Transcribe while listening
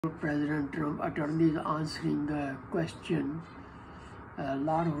President Trump attorneys answering a question. A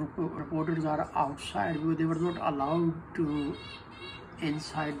lot of reporters are outside because they were not allowed to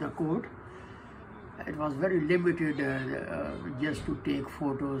inside the court. It was very limited just to take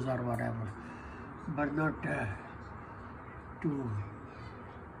photos or whatever, but not to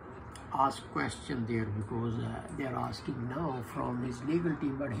ask questions there because they are asking now from his legal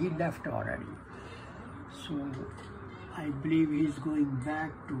team, but he left already. So I believe he's going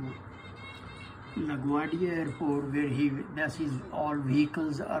back to LaGuardia Airport where that's his all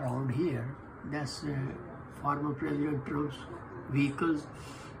vehicles around here. That's former President Trump's vehicles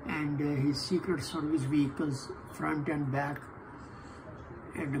and his Secret Service vehicles front and back,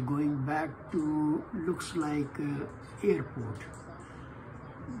 and going back to looks like airport,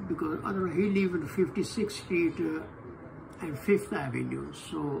 because otherwise he lives in 56th Street and 5th Avenue,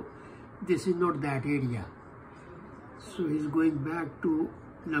 so this is not that area. So he's going back to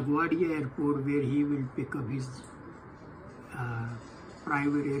LaGuardia Airport where he will pick up his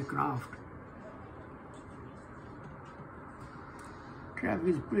private aircraft. Traffic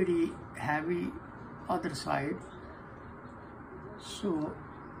is pretty heavy other side, so